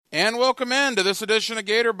And welcome in to this edition of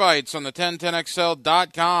Gator Bites on the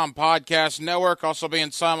 1010XL.com podcast network, also being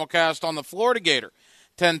simulcast on the Florida Gator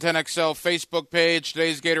 1010XL Facebook page.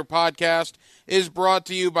 Today's Gator podcast is brought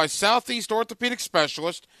to you by Southeast Orthopedic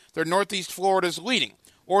Specialist. They're Northeast Florida's leading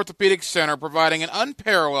orthopedic center, providing an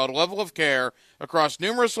unparalleled level of care across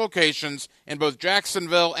numerous locations in both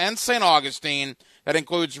Jacksonville and St. Augustine. That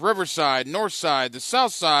includes Riverside, Northside, the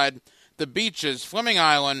South Side, the beaches, Fleming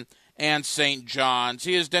Island, and St. John's.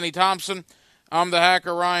 He is Denny Thompson. I'm the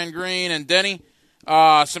hacker, Ryan Green. And Denny,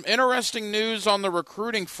 some interesting news on the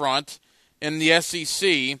recruiting front in the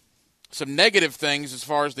SEC. Some negative things as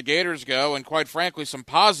far as the Gators go, and quite frankly, some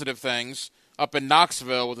positive things up in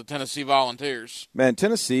Knoxville with the Tennessee Volunteers. Man,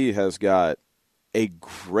 Tennessee has got a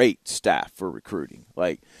great staff for recruiting.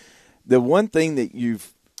 Like, the one thing that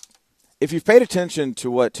if you've paid attention to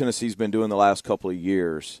what Tennessee's been doing the last couple of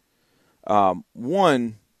years,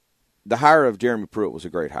 one, the hire of Jeremy Pruitt was a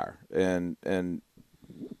great hire. And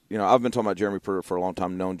you know, I've been talking about Jeremy Pruitt for a long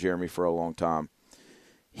time, known Jeremy for a long time.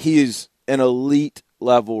 He is an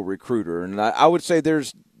elite-level recruiter. And I would say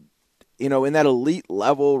there's, you know, in that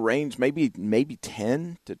elite-level range, maybe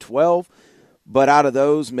 10 to 12. But out of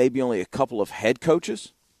those, maybe only a couple of head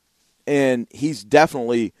coaches. And he's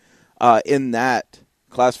definitely in that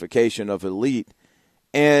classification of elite.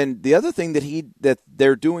 And the other thing that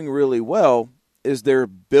they're doing really well is they're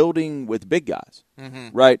building with big guys,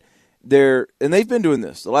 right? And they've been doing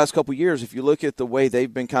this the last couple of years. If you look at the way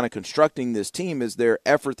they've been kind of constructing this team, is their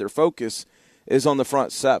effort, their focus is on the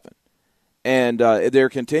front seven, and they're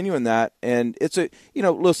continuing that. And it's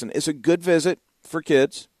it's a good visit for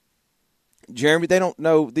kids. Jeremy, they don't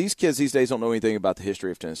know, these kids these days don't know anything about the history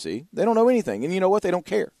of Tennessee. They don't know anything, and you know what? They don't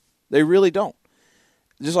care. They really don't.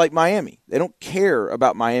 Just like Miami, they don't care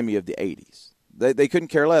about Miami of the '80s. They couldn't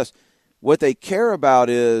care less. What they care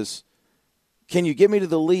about is, can you get me to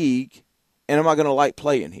the league, and am I going to like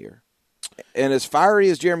playing here? And as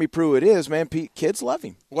fiery as Jeremy Pruitt is, man, kids love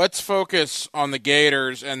him. Let's focus on the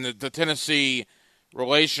Gators, and the Tennessee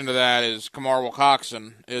relation to that is Kamar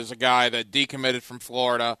Wilcoxon is a guy that decommitted from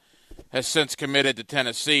Florida, has since committed to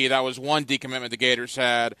Tennessee. That was one decommitment the Gators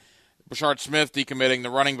had. Brashard Smith decommitting,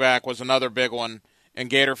 the running back, was another big one,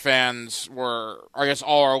 and Gator fans were, I guess,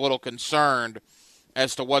 all are a little concerned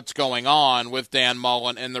as to what's going on with Dan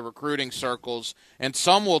Mullen in the recruiting circles. And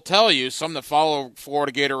some will tell you, some that follow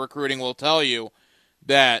Florida Gator recruiting will tell you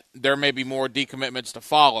that there may be more decommitments to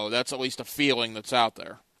follow. That's at least a feeling that's out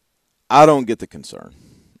there. I don't get the concern.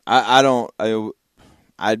 I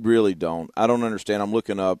really don't. I don't understand. I'm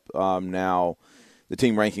looking up now the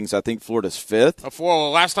team rankings. I think Florida's 5th.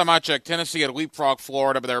 Well, last time I checked, Tennessee had leapfrog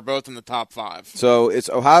Florida, but they were both in the top 5. So it's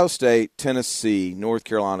Ohio State, Tennessee, North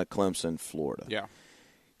Carolina, Clemson, Florida. Yeah.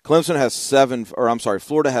 Florida has 7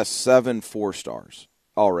 4-stars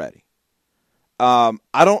already.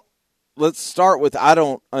 Let's start with, I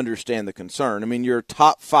don't understand the concern. I mean, you're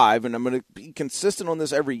top 5, and I'm going to be consistent on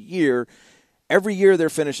this every year. Every year they're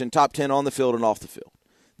finishing top 10 on the field and off the field.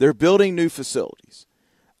 They're building new facilities.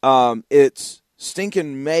 It's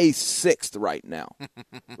stinking May 6th right now,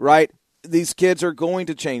 right? These kids are going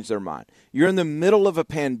to change their mind. You're in the middle of a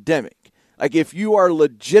pandemic. Like, if you are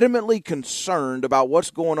legitimately concerned about what's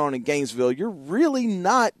going on in Gainesville, you're really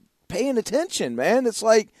not paying attention, man. It's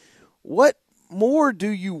like, what more do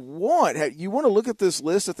you want? You want to look at this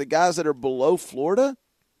list of the guys that are below Florida?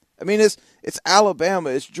 I mean, it's Alabama,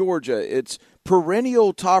 it's Georgia, it's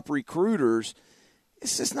perennial top recruiters.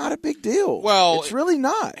 It's just not a big deal. Well, it's really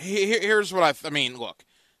not. Here's what I mean, look.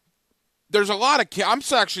 There's a lot of I'm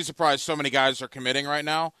actually surprised so many guys are committing right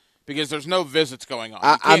now, because there's no visits going on.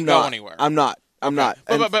 You can't go anywhere. I'm not. In But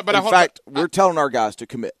fact, we're telling our guys to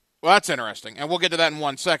commit. Well, that's interesting, and we'll get to that in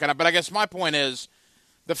 1 second. But I guess my point is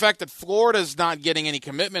the fact that Florida's not getting any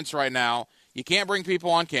commitments right now. You can't bring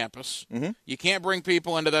people on campus. Mm-hmm. You can't bring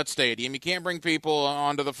people into that stadium. You can't bring people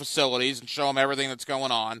onto the facilities and show them everything that's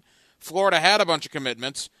going on. Florida had a bunch of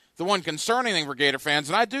commitments. The one concerning thing for Gator fans,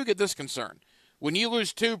 and I do get this concern, when you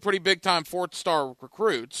lose 2 pretty big-time 4-star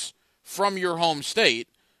recruits from your home state,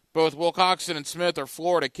 both Wilcoxon and Smith are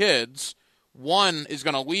Florida kids. One is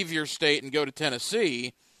going to leave your state and go to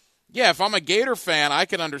Tennessee. Yeah, if I'm a Gator fan, I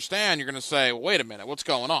can understand you're going to say, well, wait a minute, what's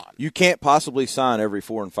going on? You can't possibly sign every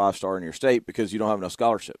 4- and 5-star in your state because you don't have enough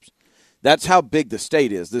scholarships. That's how big the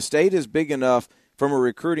state is. The state is big enough from a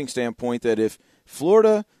recruiting standpoint that if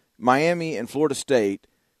Florida, Miami, and Florida State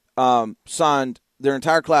signed their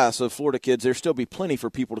entire class of Florida kids, there'd still be plenty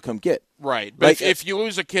for people to come get. Right. But like, if you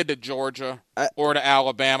lose a kid to Georgia or to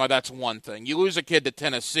Alabama, that's one thing. You lose a kid to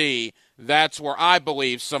Tennessee, that's where I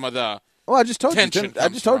believe some of the Oh, I just told tension you. I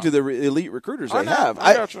just told you the elite recruiters they have.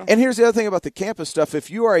 I gotcha. And here's the other thing about the campus stuff. If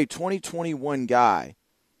you are a 2021 guy,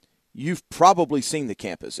 you've probably seen the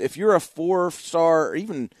campus. If you're a 4-star or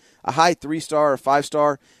even a high 3-star or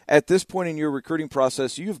 5-star, at this point in your recruiting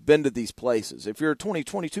process, you've been to these places. If you're a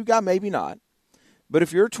 2022 guy, maybe not. But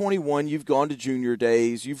if you're 21, you've gone to junior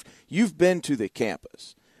days. You've been to the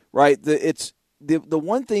campus, right? It's the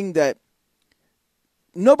one thing that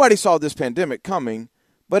nobody saw this pandemic coming,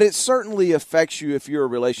 but it certainly affects you if you're a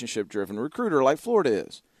relationship-driven recruiter like Florida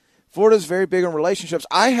is. Florida's very big on relationships.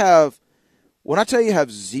 When I tell you I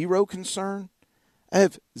have zero concern, I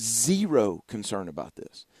have zero concern about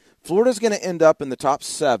this. Florida's going to end up in the top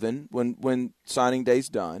 7 when signing day's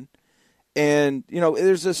done. And,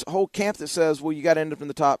 there's this whole camp that says, well, you got to end up in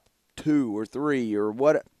the top 2 or 3 or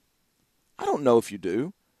what. I don't know if you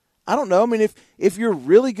do. I don't know. I mean, if you're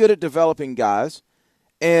really good at developing guys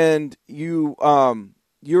and you're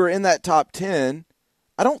in that top 10,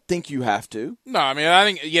 I don't think you have to. No, I mean, I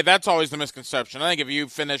think, that's always the misconception. I think if you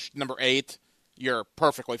finish number 8, you're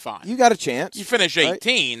perfectly fine. You got a chance. You finish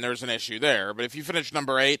 18, right? There's an issue there. But if you finish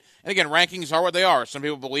number 8, and again, rankings are what they are. Some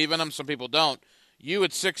people believe in them, some people don't. You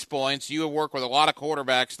at 6 points, you work with a lot of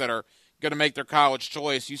quarterbacks that are going to make their college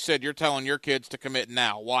choice. You said you're telling your kids to commit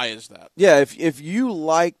now. Why is that? Yeah, if you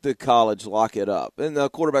like the college, lock it up. And the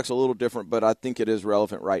quarterback's a little different, but I think it is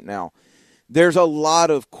relevant right now. There's a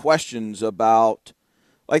lot of questions about,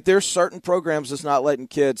 like, there's certain programs that's not letting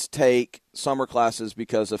kids take summer classes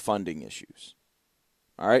because of funding issues.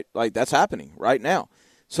 All right? Like, that's happening right now.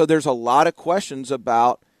 So there's a lot of questions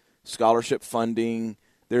about scholarship funding.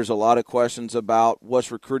 There's a lot of questions about what's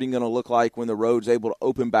recruiting going to look like when the road's able to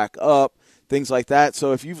open back up, things like that.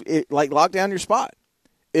 So if lock down your spot.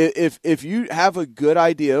 If you have a good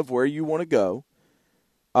idea of where you want to go,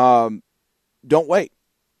 don't wait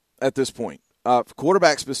at this point. For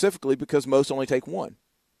quarterback specifically, because most only take 1,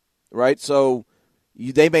 right? So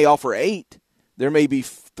they may offer 8. There may be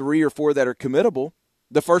 3 or 4 that are committable.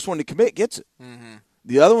 The first one to commit gets it. Mm-hmm.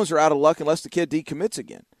 The other ones are out of luck unless the kid decommits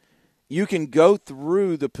again. You can go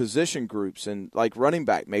through the position groups and, like, running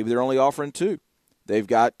back, maybe they're only offering 2. They've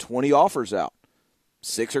got 20 offers out.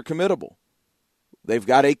 6 are committable. They've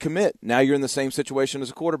got a commit. Now you're in the same situation as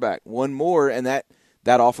a quarterback. 1 more, and that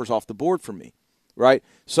offer's off the board for me, right?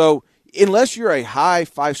 So unless you're a high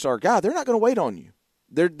 5-star guy, they're not going to wait on you.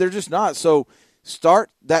 They're just not. So start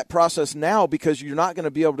that process now, because you're not going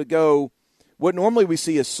to be able to go. What normally we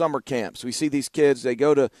see is summer camps. We see these kids, they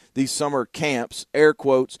go to these summer camps, air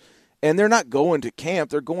quotes, and they're not going to camp.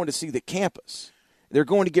 They're going to see the campus. They're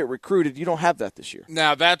going to get recruited. You don't have that this year.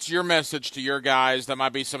 Now, that's your message to your guys. That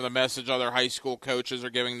might be some of the message other high school coaches are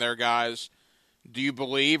giving their guys. Do you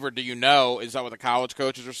believe, or do you know, is that what the college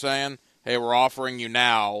coaches are saying? Hey, we're offering you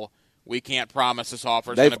now. We can't promise this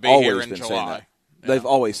offer is going to be here in July. Yeah. They've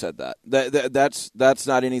always said that. That's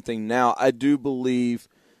not anything now. I do believe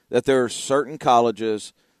that there are certain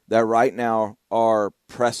colleges that right now are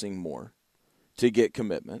pressing more to get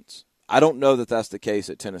commitments. I don't know that that's the case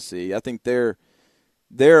at Tennessee. I think they're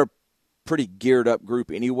a pretty geared up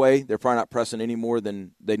group anyway. They're probably not pressing any more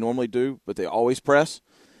than they normally do, but they always press.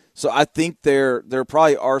 So I think there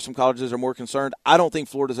probably are some colleges that are more concerned. I don't think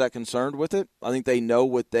Florida's that concerned with it. I think they know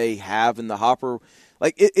what they have in the hopper.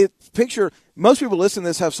 Like, picture, most people listening to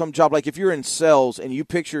this have some job. Like, if you're in sales and you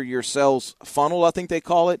picture your sales funnel, I think they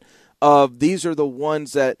call it, of these are the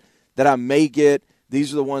ones that I may get.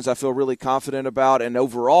 These are the ones I feel really confident about. And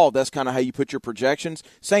overall, that's kind of how you put your projections.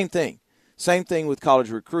 Same thing. Same thing with college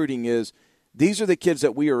recruiting is these are the kids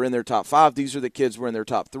that we are in their top 5. These are the kids we're in their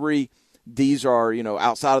top 3. These are,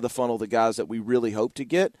 outside of the funnel, the guys that we really hope to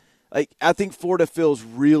get. Like, I think Florida feels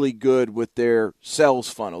really good with their sales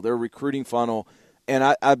funnel, their recruiting funnel.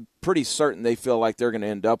 And I'm pretty certain they feel like they're going to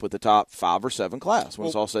end up with the top 5 or 7 class when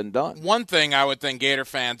it's all said and done. One thing I would think Gator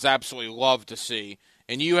fans absolutely love to see,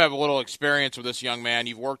 and you have a little experience with this young man.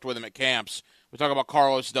 You've worked with him at camps. We talk about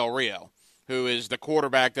Carlos Del Rio, who is the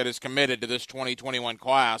quarterback that is committed to this 2021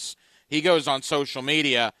 class. He goes on social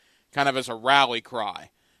media kind of as a rally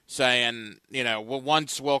cry, saying,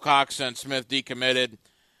 once Wilcox and Smith decommitted,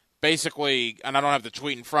 basically, and I don't have the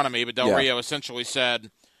tweet in front of me, but Del Rio essentially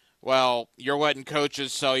said, well, you're letting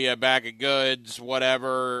coaches sell you a bag of goods,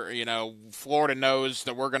 whatever. Florida knows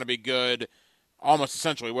that we're going to be good almost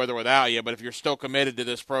essentially with or without you, but if you're still committed to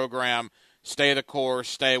this program, stay the course,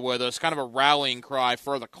 stay with us. Kind of a rallying cry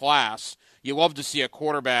for the class. You love to see a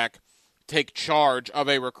quarterback take charge of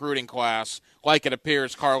a recruiting class like it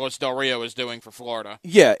appears Carlos Del Rio is doing for Florida.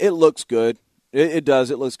 Yeah, it looks good. It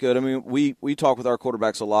does. It looks good. I mean, we talk with our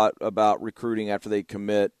quarterbacks a lot about recruiting after they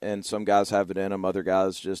commit, and some guys have it in them. Other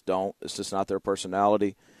guys just don't. It's just not their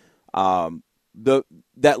personality.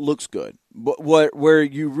 That looks good. But where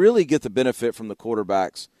you really get the benefit from the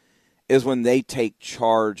quarterbacks is when they take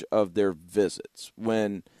charge of their visits.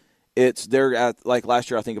 When they're at, like last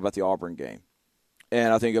year, I think about the Auburn game,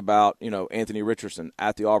 and I think about Anthony Richardson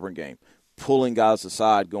at the Auburn game, pulling guys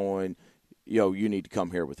aside, going, you need to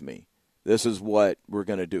come here with me. This is what we're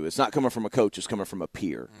going to do. It's not coming from a coach; it's coming from a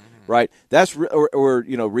peer, right? That's or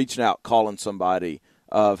reaching out, calling somebody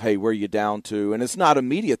of, hey, where are you down to? And it's not a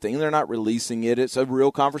media thing; they're not releasing it. It's a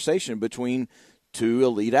real conversation between two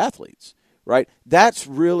elite athletes, right? That's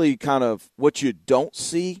really kind of what you don't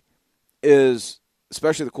see is,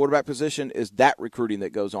 especially the quarterback position, is that recruiting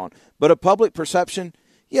that goes on. But a public perception,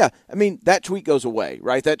 yeah, I mean, that tweet goes away,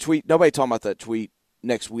 right? That tweet, nobody talking about that tweet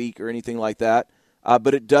next week or anything like that.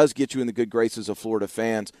 But it does get you in the good graces of Florida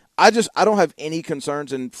fans. I don't have any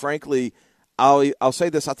concerns, and frankly, I'll say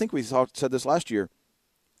this. I think we said this last year.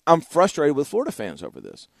 I'm frustrated with Florida fans over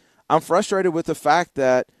this. I'm frustrated with the fact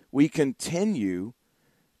that we continue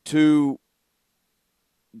to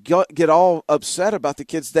get all upset about the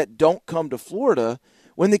kids that don't come to Florida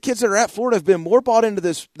when the kids that are at Florida have been more bought into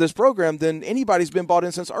this program than anybody's been bought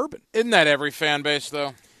in since Urban. Isn't that every fan base,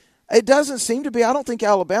 though? It doesn't seem to be. I don't think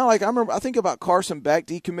Alabama. I think about Carson Beck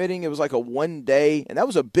decommitting. It was like a 1 day, and that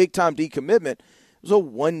was a big time decommitment. It was a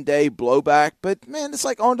 1 day blowback, but man, it's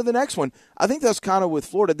like on to the next one. I think that's kind of with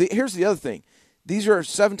Florida. Here's the other thing: these are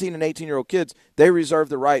 17 and 18-year-old kids. They reserve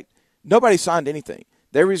the right. Nobody signed anything.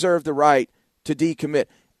 They reserve the right to decommit.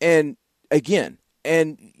 And again,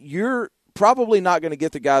 you're probably not going to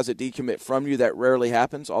get the guys that decommit from you. That rarely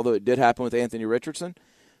happens, although it did happen with Anthony Richardson.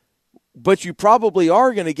 But you probably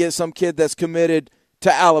are going to get some kid that's committed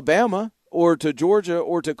to Alabama or to Georgia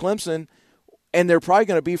or to Clemson, and they're probably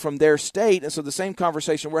going to be from their state. And so the same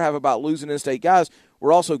conversation we're having about losing in-state guys,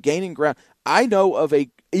 we're also gaining ground. I know of a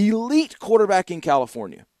elite quarterback in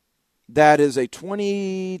California that is a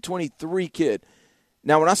 2023 kid.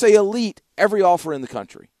 Now, when I say elite, every offer in the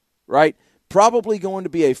country, right? Probably going to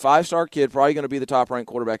be a 5-star kid, probably going to be the top-ranked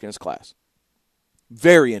quarterback in his class.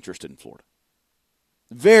 Very interested in Florida.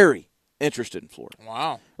 Very interested in Florida.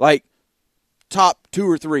 Wow. Like top 2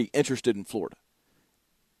 or 3 interested in Florida.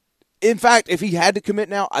 In fact, if he had to commit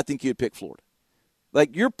now, I think he'd pick Florida.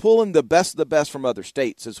 Like, you're pulling the best of the best from other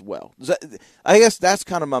states as well. I guess that's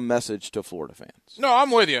kind of my message to Florida fans. No,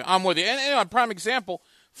 I'm with you. And a prime example,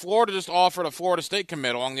 Florida just offered a Florida State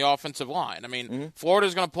commit along the offensive line. I mean,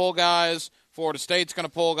 Florida's going to pull guys. Florida State's going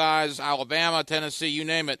to pull guys. Alabama, Tennessee, you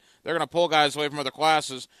name it. They're going to pull guys away from other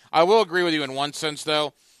classes. I will agree with you in one sense,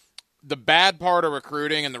 though. The bad part of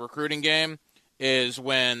recruiting and the recruiting game is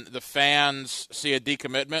when the fans see a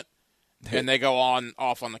decommitment and they go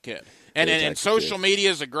off on the kid. And social media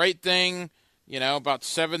is a great thing, about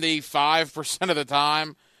 75% of the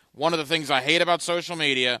time. One of the things I hate about social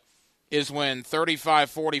media is when 35,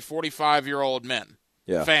 40, 45-year-old men,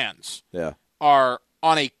 fans, are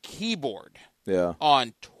on a keyboard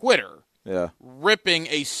on Twitter ripping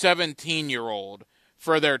a 17-year-old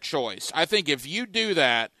for their choice. I think if you do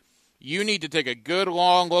that, you need to take a good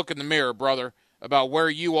long look in the mirror, brother, about where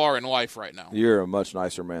you are in life right now. You're a much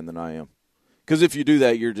nicer man than I am. Because if you do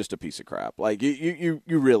that, you're just a piece of crap. Like, you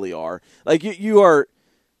really are. Like, you are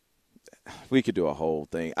 – we could do a whole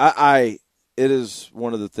thing. It is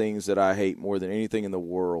one of the things that I hate more than anything in the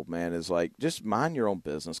world, man, is like, just mind your own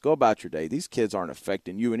business. Go about your day. These kids aren't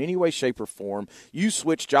affecting you in any way, shape, or form. You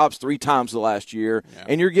switched jobs 3 times the last year,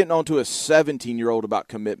 and you're getting on to a 17-year-old about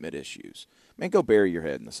commitment issues. Man, go bury your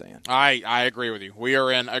head in the sand. I agree with you. We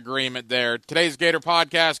are in agreement there. Today's Gator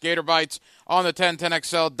Podcast, Gator Bites, on the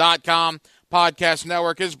 1010XL.com podcast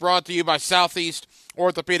network is brought to you by Southeast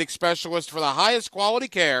Orthopedic Specialists. For the highest quality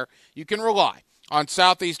care, you can rely on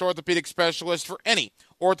Southeast Orthopedic Specialists for any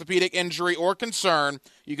orthopedic injury or concern.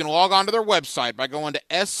 You can log on to their website by going to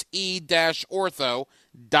se-ortho.com.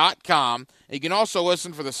 You can also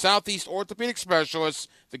listen for the Southeast Orthopedic Specialists,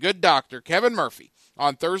 the good doctor, Kevin Murphy,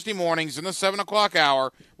 on Thursday mornings in the 7 o'clock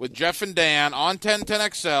hour with Jeff and Dan on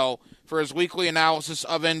 1010XL for his weekly analysis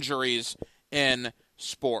of injuries in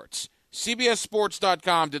sports.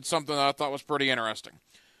 CBSSports.com did something that I thought was pretty interesting.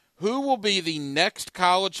 Who will be the next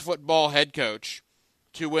college football head coach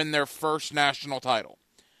to win their first national title?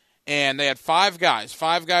 And they had 5 guys.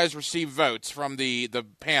 5 guys received votes from the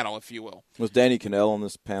panel, if you will. Was Danny Cannell on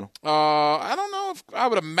this panel? I don't know if I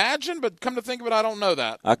would imagine, but come to think of it, I don't know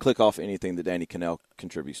that. I click off anything that Danny Cannell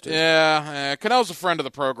contributes to. Yeah, Cannell's a friend of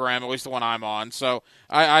the program, at least the one I'm on, so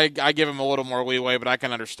I give him a little more leeway, but I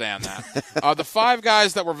can understand that. The 5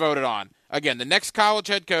 guys that were voted on, again, the next college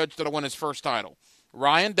head coach that'll win his first title.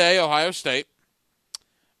 Ryan Day, Ohio State.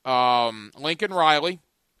 Lincoln Riley,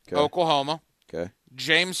 Oklahoma. Okay.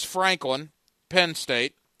 James Franklin, Penn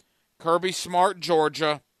State, Kirby Smart,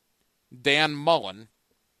 Georgia, Dan Mullen,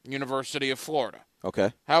 University of Florida.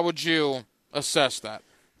 Okay. How would you assess that?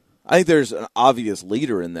 I think there's an obvious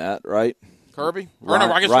leader in that, right? Kirby?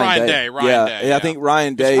 I guess Ryan Day. Ryan Day. Yeah, I think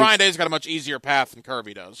Ryan Day. Ryan Day's got a much easier path than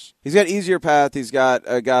Kirby does. He's got an easier path. He's got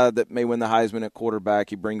a guy that may win the Heisman at quarterback.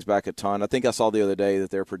 He brings back a ton. I think I saw the other day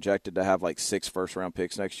that they're projected to have like 6 first-round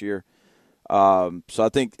picks next year. So I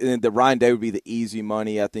think the Ryan Day would be the easy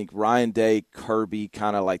money. I think Ryan Day, Kirby,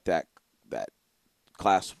 kind of like that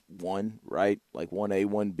class 1, right? Like 1A,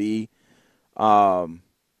 1B.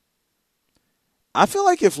 I feel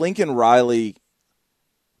like if Lincoln Riley's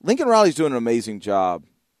doing an amazing job,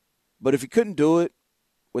 but if he couldn't do it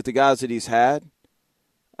with the guys that he's had,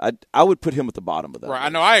 I would put him at the bottom of that. Right, I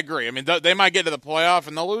know, I agree. I mean, they might get to the playoff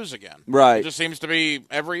and they'll lose again. Right. It just seems to be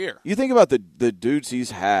every year. You think about the dudes he's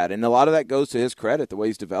had, and a lot of that goes to his credit, the way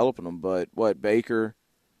he's developing them. But Baker,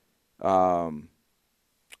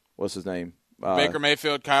 what's his name? Baker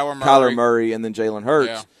Mayfield, Kyler Murray, and then Jalen Hurts.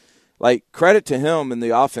 Yeah. Like, credit to him and the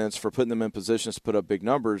offense for putting them in positions to put up big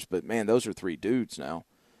numbers. But, man, those are 3 dudes now.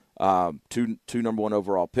 Two number 1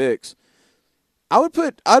 overall picks. I'd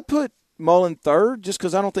put Mullen third just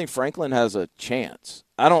because I don't think Franklin has a chance.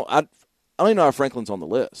 I don't even know if Franklin's on the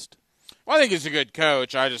list. Well, I think he's a good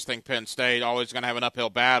coach. I just think Penn State always going to have an uphill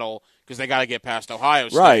battle because they got to get past Ohio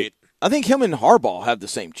State. Right. I think him and Harbaugh have the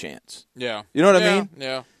same chance. Yeah. You know what I mean?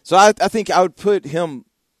 Yeah. So I think I would put him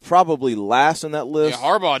probably last in that list. Yeah,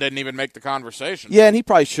 Harbaugh didn't even make the conversation. Yeah, and he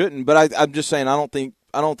probably shouldn't. But I'm just saying I don't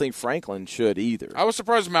think Franklin should either. I was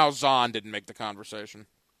surprised Malzahn didn't make the conversation.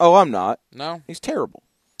 Oh, I'm not. No? He's terrible.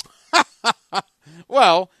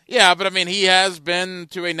 Well, yeah, but I mean, he has been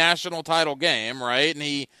to a national title game, right? And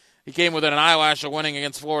he came within an eyelash of winning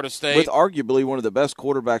against Florida State. With arguably one of the best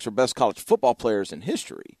quarterbacks or best college football players in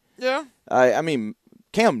history. Yeah. I mean,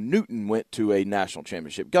 Cam Newton went to a national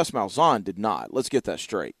championship. Gus Malzahn did not. Let's get that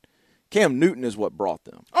straight. Cam Newton is what brought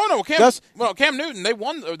them. Oh no, Cam Newton, they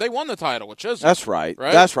won the title with Chisholm. That's right.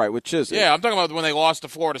 That's right with Chisholm. Yeah, I'm talking about when they lost to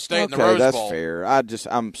Florida State in the Okay, Rose that's Bowl. fair.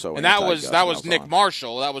 I'm so. And that was Malzahn. Nick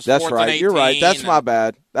Marshall. That was that's 4th right. and 18. You're right. That's my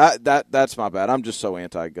bad. That's my bad. I'm just so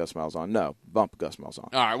anti Gus Malzahn. No, bump Gus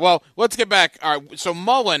Malzahn. All right. Well, let's get back. All right. So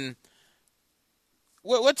Mullen.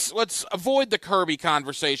 Let's avoid the Kirby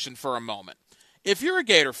conversation for a moment. If you're a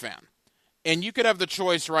Gator fan, and you could have the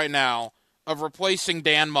choice right now of replacing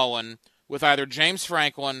Dan Mullen with either James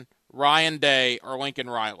Franklin, Ryan Day, or Lincoln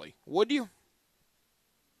Riley, would you?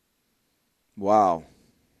 Wow.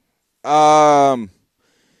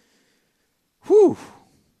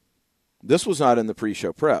 This was not in the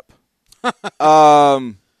pre-show prep.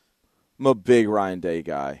 I'm a big Ryan Day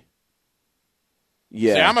guy.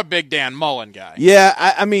 Yeah. See, I'm a big Dan Mullen guy. Yeah,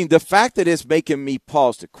 I mean, the fact that it's making me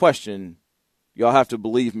pause to question, y'all have to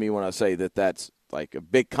believe me when I say that that's like a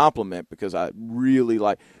big compliment because I really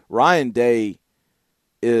like Ryan Day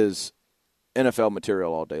is NFL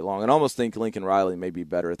material all day long. And I almost think Lincoln Riley may be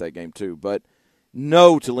better at that game too. But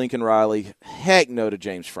no to Lincoln Riley. Heck no to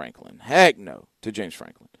James Franklin. Heck no to James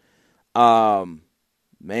Franklin.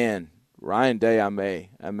 Man, Ryan Day, I may.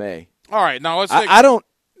 All right, now let's take I don't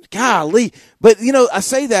 – golly. But, I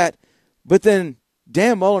say that, but then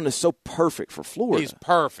Dan Mullen is so perfect for Florida. He's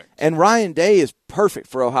perfect. And Ryan Day is perfect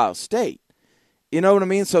for Ohio State. You know what I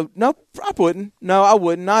mean? So, no, I wouldn't. No, I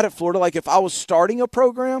wouldn't. Not at Florida. Like, if I was starting a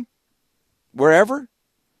program, wherever,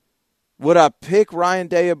 would I pick Ryan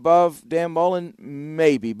Day above Dan Mullen?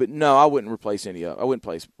 Maybe. But, no, I wouldn't replace any of – I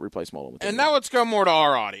wouldn't replace Mullen with And anyone. now let's go more to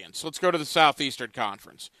our audience. Let's go to the Southeastern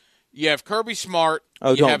Conference. You have Kirby Smart.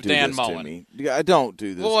 Oh, you don't have do Dan this Mullen. to me. Don't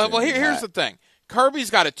do this Well, to me, here's Matt. the thing. Kirby's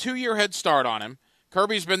got a 2-year head start on him.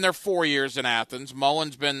 Kirby's been there 4 years in Athens.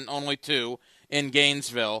 Mullen's been only 2 in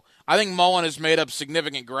Gainesville. I think Mullen has made up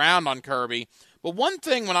significant ground on Kirby. But one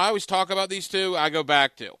thing when I always talk about these two, I go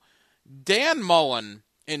back to Dan Mullen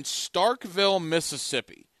in Starkville,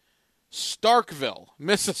 Mississippi.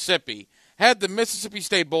 Had the Mississippi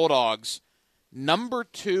State Bulldogs number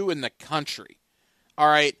 2 in the country. All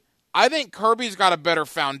right. I think Kirby's got a better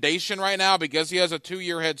foundation right now because he has a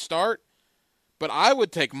 2-year head start. But I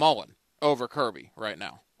would take Mullen over Kirby right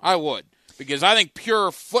now. I would. Because I think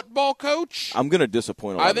pure football coach. I'm going to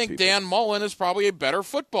disappoint a lot of people. I think Dan Mullen is probably a better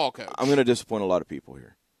football coach. I'm going to disappoint a lot of people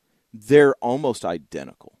here. They're almost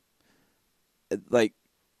identical. Like,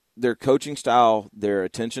 their coaching style, their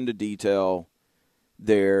attention to detail,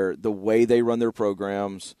 the way they run their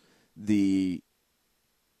programs, the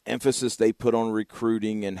emphasis they put on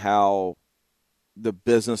recruiting and how the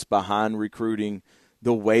business behind recruiting,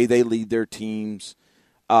 the way they lead their teams.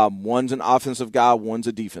 One's an offensive guy, one's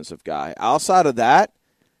a defensive guy. Outside of that,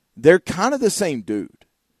 they're kind of the same dude.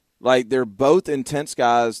 Like, they're both intense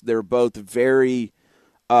guys. They're both very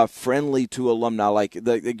friendly to alumni. Like,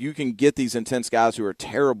 you can get these intense guys who are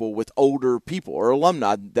terrible with older people or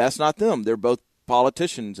alumni. That's not them. They're both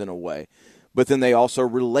politicians in a way. But then they also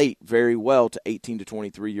relate very well to 18 to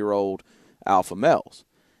 23-year-old alpha males.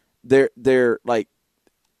 They're like,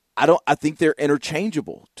 I think they're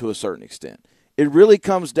interchangeable to a certain extent. It really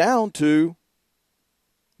comes down to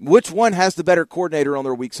which one has the better coordinator on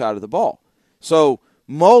their weak side of the ball. So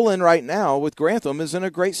Mullen right now with Grantham is in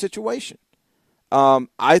a great situation.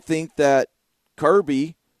 I think that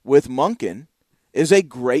Kirby with Monken is a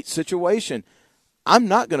great situation. I'm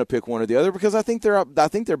not going to pick one or the other because I think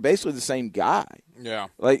they're basically the same guy. Yeah.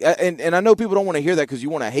 Like, and I know people don't want to hear that because you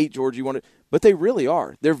want to hate George, but they really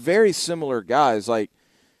are. They're very similar guys. Like,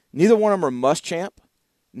 neither one of them are Muschamp,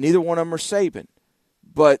 neither one of them are Saban,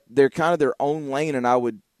 but they're kind of their own lane. And I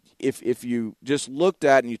would, if you just looked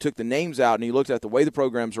at and you took the names out and you looked at the way the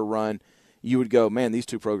programs are run, you would go, man, these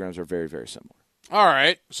two programs are very, very similar. All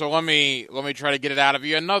right, so let me try to get it out of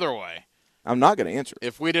you another way. I'm not going to answer.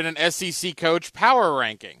 If we did an SEC coach power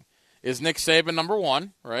ranking, is Nick Saban number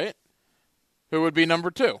 1, right? Who would be number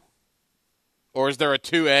 2? Or is there a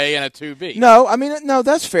 2A and a 2B? No, I mean, no,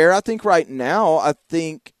 that's fair. I think right now,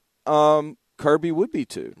 Kirby would be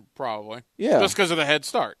 2. Probably. Yeah. Just because of the head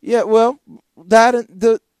start. Yeah, well,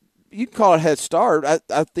 you can call it head start.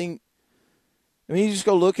 I think, you just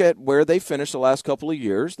go look at where they finished the last couple of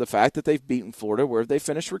years, the fact that they've beaten Florida, where they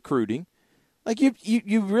finished recruiting. Like,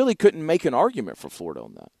 you really couldn't make an argument for Florida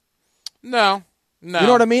on that. No. You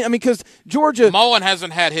know what I mean? Because Georgia... Mullen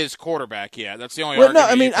hasn't had his quarterback yet. That's the only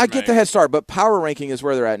argument I get make. the head start, but power ranking is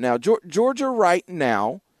where they're at now. Georgia right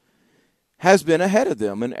now has been ahead of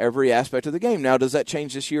them in every aspect of the game. Now, does that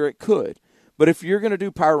change this year? It could. But if you're going to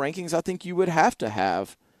do power rankings, I think you would have to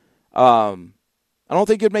have... I don't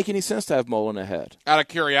think it would make any sense to have Mullen ahead. Out of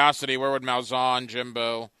curiosity, where would Malzahn,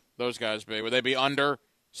 Jimbo, those guys be? Would they be under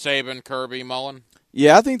Saban, Kirby, Mullen?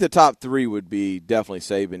 Yeah, I think the top 3 would be definitely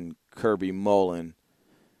Saban, Kirby, Mullen.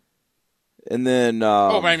 And then... you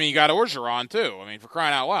got Orgeron, too. For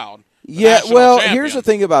crying out loud. Yeah, well, champion. Here's the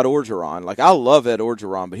thing about Orgeron. Like, I love Ed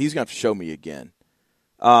Orgeron, but he's going to have to show me again.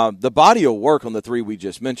 The body of work on the 3 we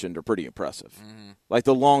just mentioned are pretty impressive. Mm-hmm. Like,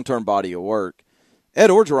 the long-term body of work. Ed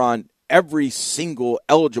Orgeron, every single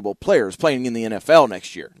eligible player is playing in the NFL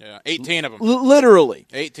next year. Yeah, 18 of them. Literally.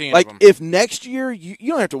 18 like, of them. If next year, you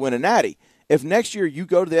don't have to win a natty. If next year you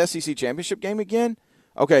go to the SEC championship game again,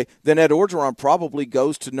 okay, then Ed Orgeron probably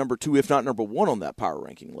goes to number 2, if not number 1 on that power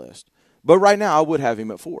ranking list. But right now, I would have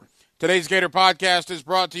him at 4. Today's Gator Podcast is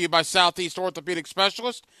brought to you by Southeast Orthopedic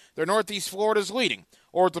Specialist. They're Northeast Florida's leading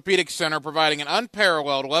orthopedic center, providing an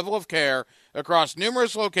unparalleled level of care across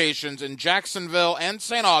numerous locations in Jacksonville and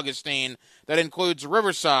St. Augustine that includes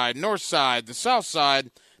Riverside, Northside, the South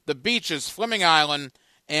Side, the beaches, Fleming Island,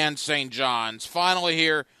 and St. John's. Finally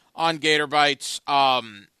here on Gator Bites,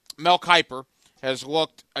 Mel Kiper has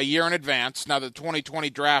looked a year in advance. Now the 2020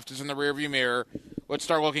 draft is in the rearview mirror. Let's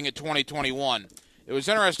start looking at 2021. It was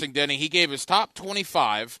interesting, Denny. He gave his top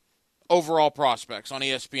 25 overall prospects on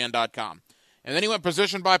ESPN.com. And then he went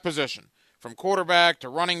position by position, from quarterback to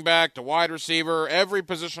running back to wide receiver, every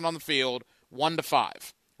position on the field, 1 to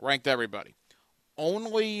 5. Ranked everybody.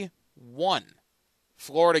 Only one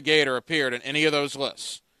Florida Gator appeared in any of those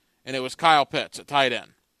lists, and it was Kyle Pitts at tight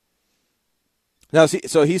end. Now,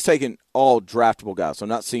 so he's taking all draftable guys, so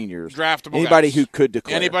not seniors. Draftable Anybody guys. Who could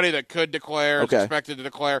declare. Anybody that could declare, is expected to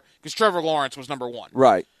declare, because Trevor Lawrence was number 1.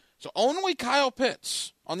 Right. So only Kyle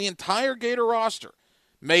Pitts on the entire Gator roster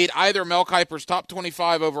made either Mel Kiper's top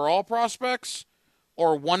 25 overall prospects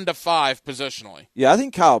or 1 to 5 positionally. Yeah, I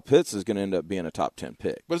think Kyle Pitts is going to end up being a top 10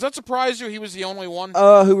 pick. But does that surprise you? He was the only one?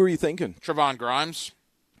 Who were you thinking? Trevon Grimes.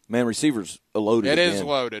 Man, receivers loaded. It again. is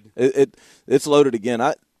loaded. It's loaded again.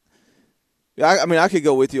 I could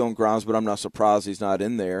go with you on Grimes, but I'm not surprised he's not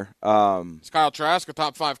in there. Is Kyle Trask a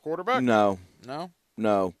top 5 quarterback? No.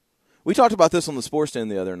 We talked about this on the Sports Den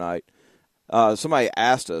the other night. Somebody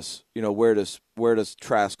asked us, where does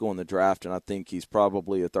Trask go in the draft, and I think he's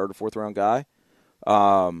probably a 3rd or 4th round guy.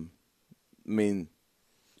 But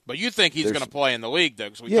you think he's going to play in the league, though?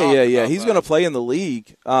 Yeah. He's going to play in the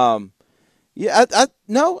league. I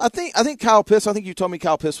think Kyle Pitts. I think you told me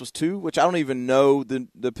Kyle Pitts was 2, which I don't even know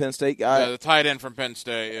the Penn State guy. Yeah, the tight end from Penn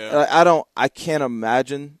State. Yeah, I can't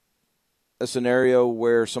imagine a scenario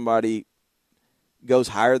where somebody goes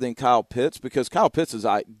higher than Kyle Pitts, because Kyle Pitts is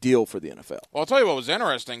ideal for the NFL. Well, I'll tell you what was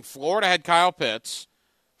interesting. Florida had Kyle Pitts.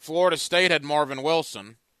 Florida State had Marvin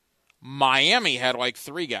Wilson. Miami had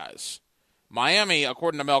 3 guys. Miami,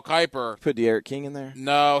 according to Mel Kiper, Put De'Aaron King in there?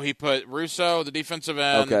 no, he put Russo, the defensive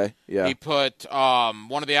end. Okay, yeah. He put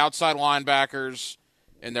one of the outside linebackers,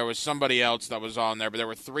 and there was somebody else that was on there, but there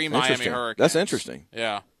were 3 Miami Hurricanes. That's interesting.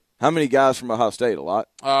 Yeah. How many guys from Ohio State? A lot?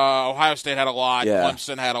 Ohio State had a lot. Yeah.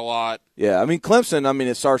 Clemson had a lot. Yeah, I mean, Clemson,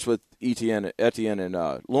 it starts with Etienne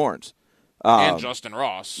and Lawrence. And Justin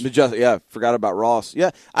Ross. Forgot about Ross.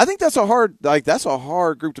 Yeah, I think that's a hard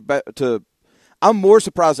group to I'm more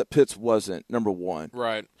surprised that Pitts wasn't number 1.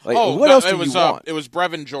 Right. What else do you want? It was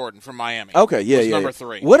Brevin Jordan from Miami. Okay, yeah, number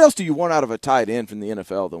 3. What else do you want out of a tight end from the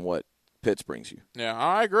NFL than what Pitts brings you? Yeah,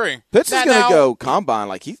 I agree. Pitts is going to go combine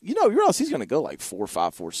you realize he's going to go like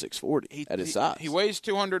 4.5, 4.6, 40 at his size. He weighs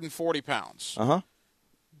 240 pounds. Uh-huh.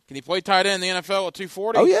 Can he play tight end in the NFL at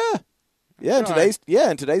 240? Oh, yeah. Yeah,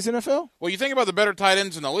 in today's NFL. Well, you think about the better tight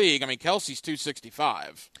ends in the league. I mean, Kelsey's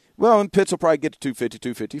 265. Well, and Pitts will probably get to 250,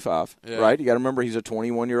 255, right? You got to remember he's a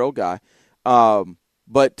 21-year-old guy.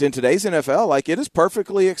 But in today's NFL, it is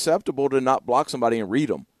perfectly acceptable to not block somebody and read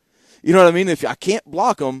them. You know what I mean? If I can't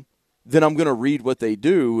block them, then I'm going to read what they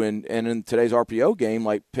do. And in today's RPO game,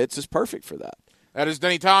 Pitts is perfect for that. That is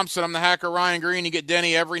Denny Thompson. I'm the hacker Ryan Green. You get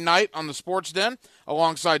Denny every night on the Sports Den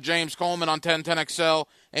alongside James Coleman on 1010XL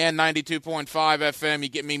and 92.5 FM. You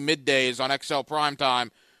get me middays on XL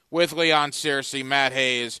Primetime with Leon Searcy, Matt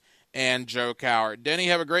Hayes, and Joe Coward. Denny,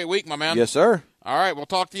 have a great week, my man. Yes, sir. All right, we'll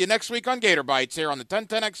talk to you next week on Gator Bites here on the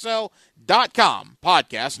 1010XL.com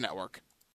podcast network.